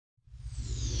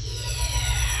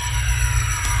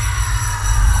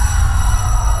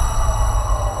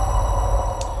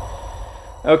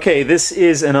Okay, this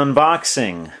is an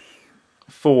unboxing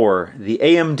for the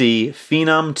AMD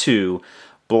Phenom 2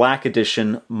 Black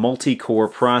Edition multi-core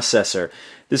processor.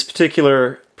 This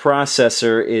particular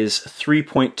processor is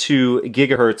 3.2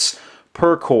 gigahertz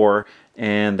per core,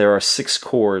 and there are 6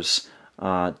 cores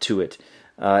to it.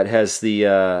 It has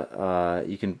the,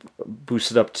 you can boost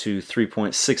it up to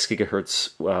 3.6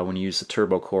 gigahertz when you use the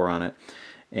turbo core on it.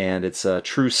 And it's a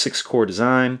true 6-core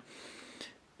design.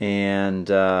 And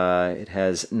it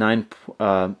has 9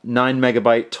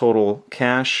 megabyte total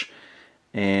cache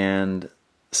and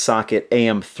socket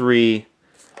AM3,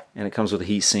 and it comes with a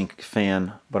heatsink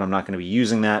fan, but I'm not going to be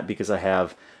using that because I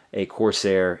have a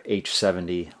Corsair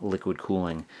H70 liquid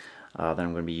cooling that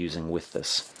I'm going to be using with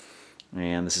this.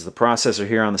 And this is the processor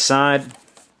here on the side,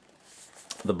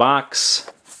 the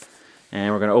box,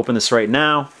 and we're going to open this right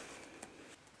now.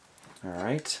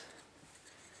 Alright.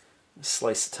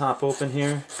 Slice the top open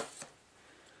here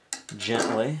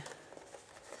gently.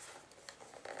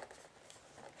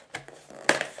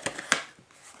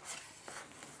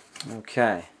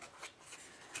 Okay.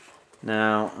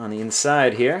 Now on the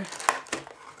inside here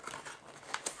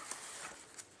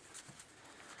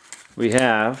we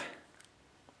have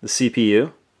the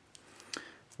CPU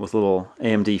with a little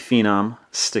AMD Phenom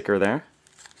sticker there,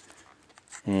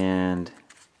 and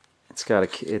it's got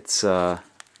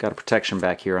a protection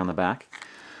back here on the back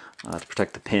to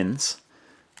protect the pins.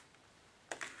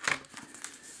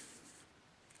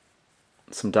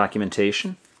 Some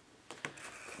documentation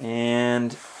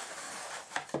and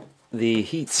the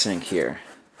heatsink here.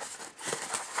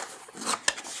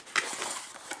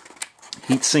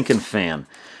 Heatsink and fan.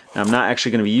 Now, I'm not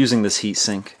actually going to be using this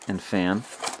heatsink and fan,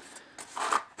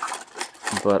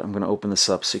 but I'm going to open this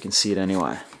up so you can see it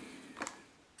anyway.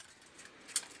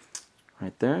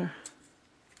 Right there.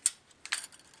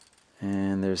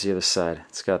 And there's the other side.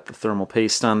 It's got the thermal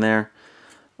paste on there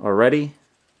already,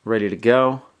 ready to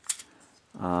go.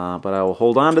 But I will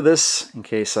hold on to this in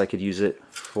case I could use it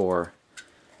for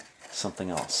something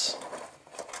else.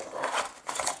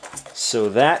 So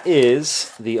that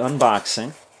is the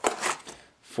unboxing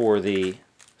for the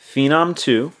Phenom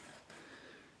 2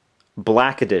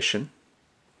 Black Edition.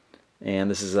 And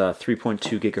this is a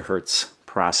 3.2 gigahertz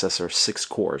processor, 6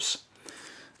 cores.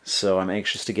 So I'm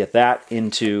anxious to get that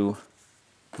into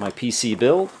my PC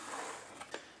build.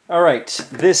 Alright,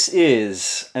 this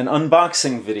is an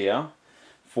unboxing video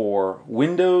for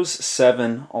Windows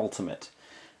 7 Ultimate.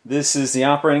 This is the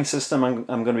operating system I'm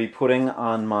going to be putting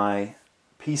on my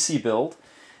PC build,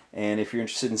 and if you're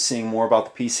interested in seeing more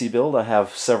about the PC build, I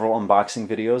have several unboxing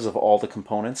videos of all the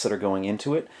components that are going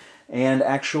into it, and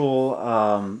actual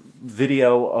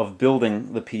video of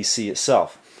building the PC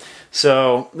itself.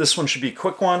 So this one should be a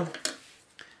quick one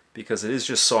because it is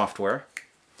just software.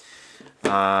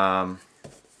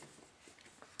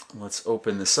 Let's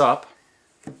open this up.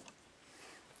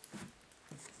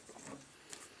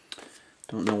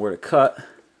 Don't know where to cut.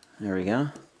 There we go.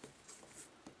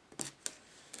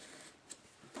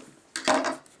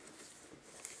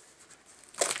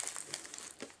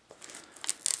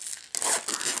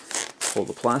 Pull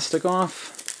the plastic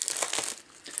off.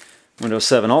 Windows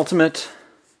 7 Ultimate.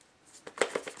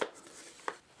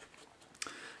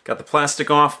 Got the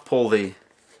plastic off. Pull the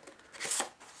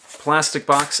plastic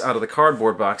box out of the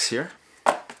cardboard box here.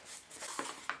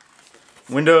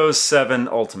 Windows 7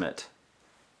 Ultimate.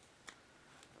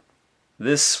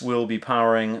 This will be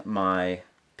powering my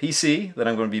PC that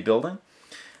I'm going to be building.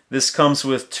 This comes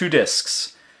with 2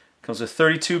 discs. It comes with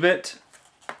 32-bit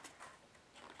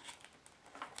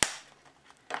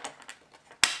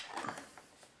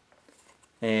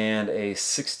and a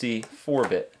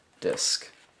 64-bit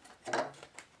disc.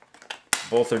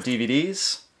 Both are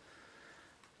DVDs,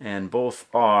 and both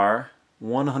are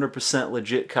 100%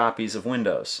 legit copies of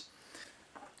Windows.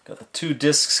 Got the 2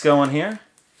 discs going here.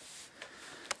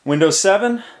 Windows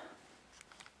 7.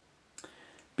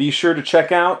 Be sure to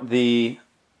check out the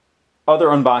other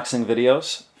unboxing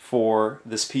videos for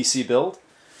this PC build.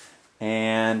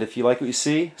 And if you like what you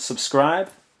see, subscribe.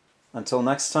 Until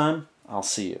next time, I'll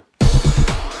see you.